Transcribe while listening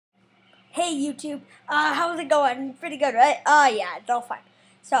Hey YouTube, how's it going? Pretty good, right? Yeah, it's all fine.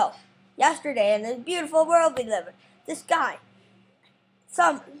 So, yesterday in this beautiful world we live in, this guy,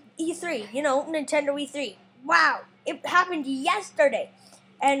 some E3, Nintendo E3. Wow, it happened yesterday.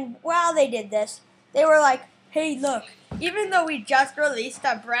 And while they did this, they were like, hey look, even though we just released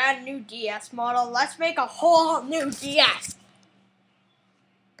a brand new DS model, let's make a whole new DS.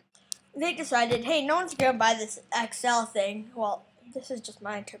 They decided, hey, no one's gonna buy this XL thing. Well, this is just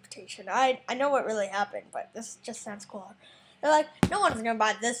my interpretation. I know what really happened, but this just sounds cool. They're like, no one's gonna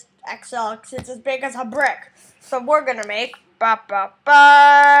buy this XL because it's as big as a brick. So we're gonna make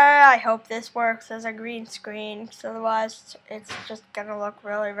I hope this works as a green screen, because otherwise it's just gonna look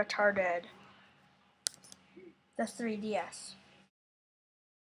really retarded. The 3DS.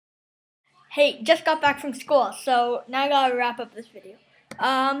 Hey, just got back from school, so now I gotta wrap up this video.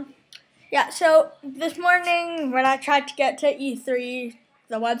 Yeah, so this morning when I tried to get to E3,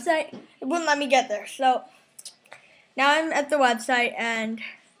 the website, it wouldn't let me get there. So now I'm at the website and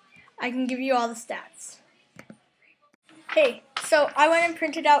I can give you all the stats. Hey, so I went and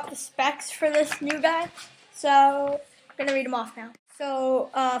printed out the specs for this new guy. So I'm going to read them off now. So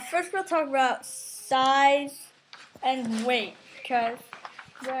first we'll talk about size and weight because,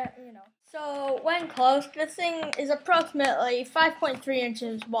 So when close, this thing is approximately 5.3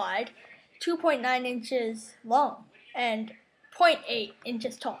 inches wide, 2.9 inches long, and 0.8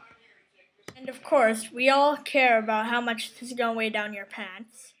 inches tall. And of course, we all care about how much this is going to weigh down your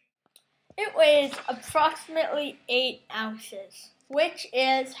pants. It weighs approximately 8 ounces, which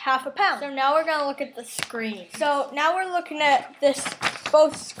is half a pound. So now we're going to look at the screen. So now we're looking at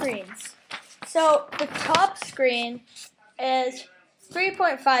both screens. So the top screen is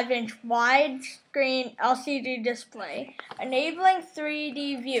 3.5-inch widescreen LCD display, enabling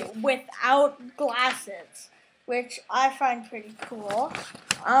 3D view without glasses, which I find pretty cool.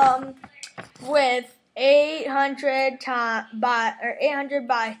 With 800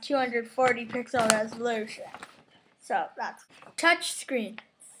 by 240 pixel resolution. So that's touch screen,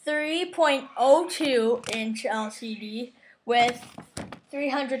 3.02-inch LCD with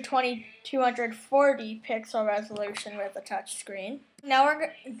 240 pixel resolution with a touch screen. Now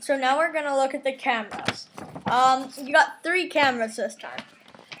we're gonna look at the cameras. You got 3 cameras this time.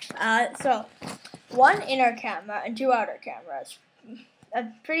 So one inner camera and 2 outer cameras.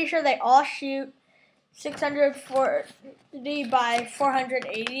 I'm pretty sure they all shoot 640 by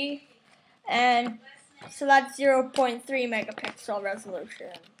 480, and so that's 0.3 megapixel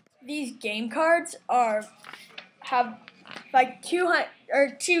resolution. These game cards have like 2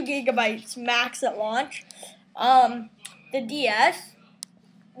 gigabytes max at launch. The DS,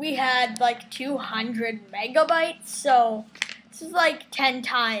 we had like 200 megabytes, so this is like 10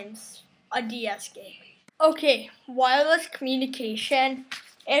 times a DS game. Okay, wireless communication,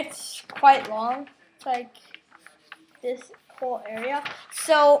 it's quite long. It's like this whole area.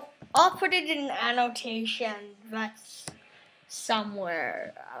 So I'll put it in an annotation that's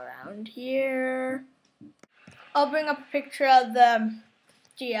somewhere around here. I'll bring up a picture of the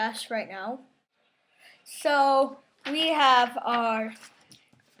DS right now. So we have our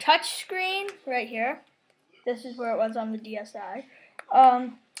touch screen right here. This is where it was on the DSi.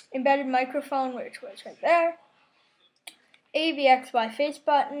 Embedded microphone, which was right there. AVXY face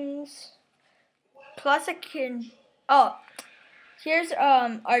buttons. Plus here's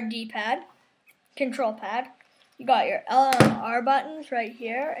our D-pad, control pad. You got your LMR buttons right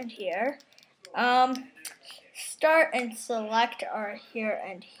here and here. Start and select are here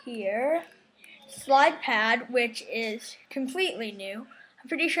and here. Slide pad, which is completely new. I'm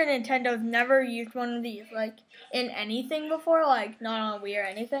pretty sure Nintendo's never used one of these, like, in anything before, like, not on Wii or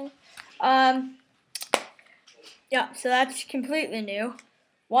anything. Yeah, so that's completely new.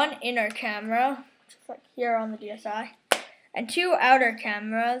 One inner camera, just like here on the DSi, and 2 outer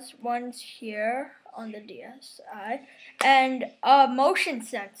cameras. One's here on the DSi, and a motion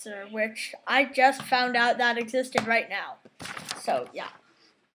sensor, which I just found out that existed right now. So, yeah.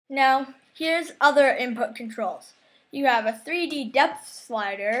 Now, here's other input controls. You have a 3D depth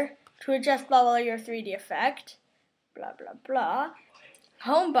slider to adjust level of your 3D effect, blah, blah, blah.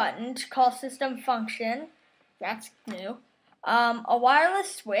 Home button to call system function, that's new. A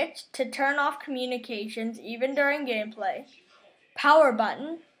wireless switch to turn off communications even during gameplay. Power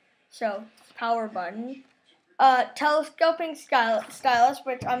button, so power button. Telescoping stylus,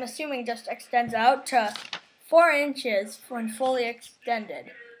 which I'm assuming just extends out to 4 inches when fully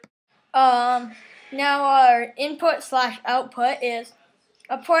extended. Now our input/output is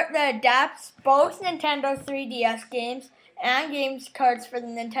a port that adapts both Nintendo 3DS games and games cards for the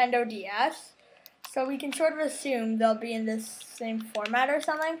Nintendo DS. So we can sort of assume they'll be in this same format or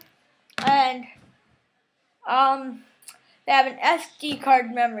something. And they have an SD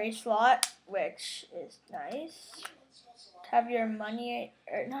card memory slot, which is nice. Have your money,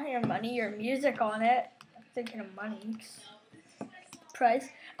 or not your money, your music on it. I'm thinking of money. Price.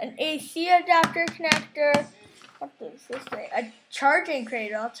 An AC adapter connector. What does this say? A charging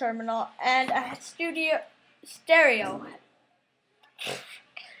cradle terminal and a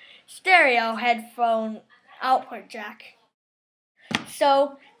stereo headphone output jack.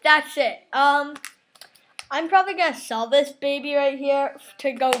 So that's it. I'm probably gonna sell this baby right here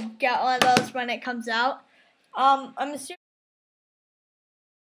to go get one of those when it comes out. I'm assuming